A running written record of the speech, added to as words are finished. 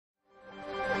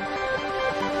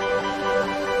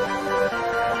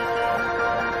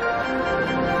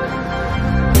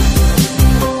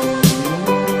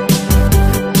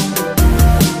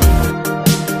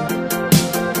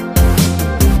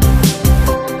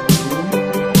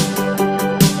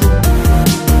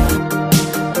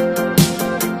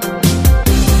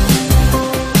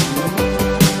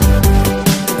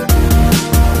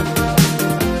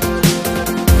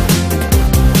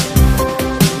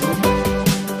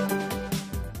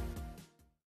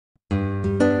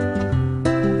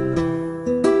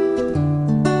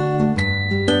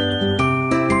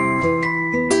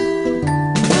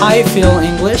Hi, Phil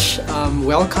English.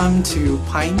 Welcome to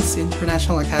Pines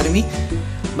International Academy.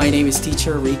 My name is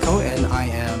teacher Rico and I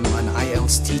am an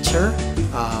IELTS teacher.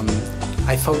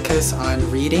 I focus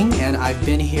on reading and I've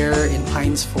been here in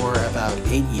Pines for about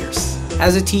 8 years.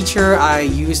 As a teacher, I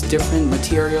use different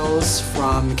materials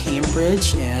from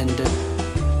Cambridge and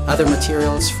other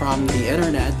materials from the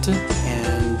internet,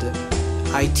 and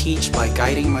I teach by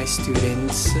guiding my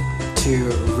students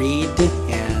to read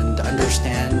and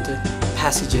understand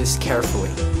passages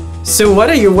carefully. So what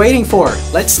are you waiting for?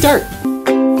 Let's start!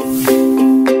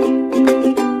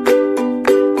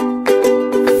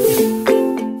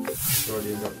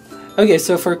 Okay,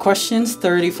 so for questions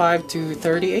 35 to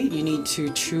 38, you need to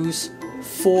choose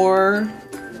 4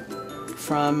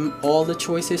 from all the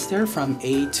choices there, from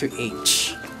A to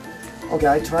H. Okay,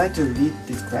 I try to read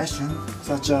this question,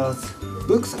 such as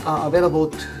books are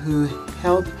available to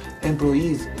help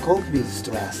employees cope with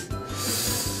stress.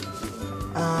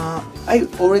 I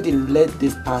already read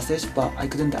this passage, but I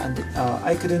couldn't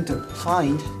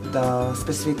find the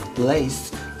specific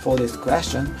place for this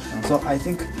question. So I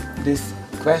think this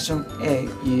question A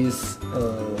is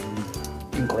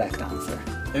incorrect answer.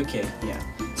 Okay, yeah.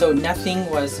 So nothing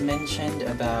was mentioned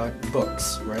about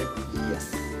books, right?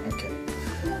 Yes. Okay.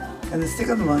 And the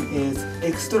second one is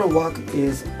extra work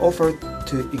is offered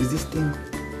to existing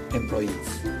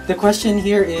employees. The question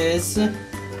here is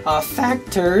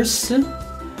factors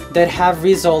that have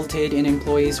resulted in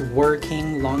employees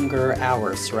working longer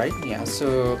hours, right? Yeah,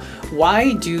 so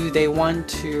why do they want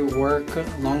to work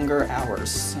longer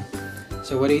hours?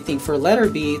 So what do you think? For letter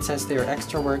B, it says their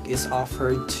extra work is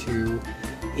offered to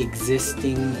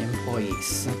existing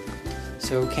employees.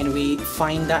 So can we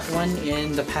find that one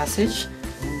in the passage?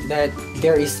 That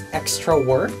there is extra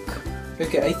work?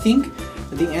 Okay, I think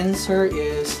the answer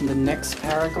is the next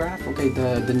paragraph. Okay,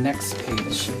 the next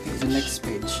page. Okay, the next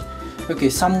page. Okay,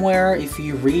 somewhere if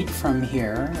you read from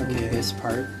here, okay, this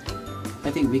part,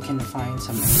 I think we can find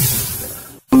some answers there.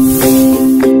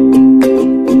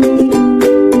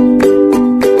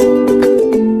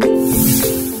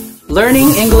 Learning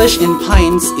English in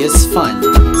Pines is fun.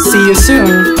 See you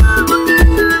soon!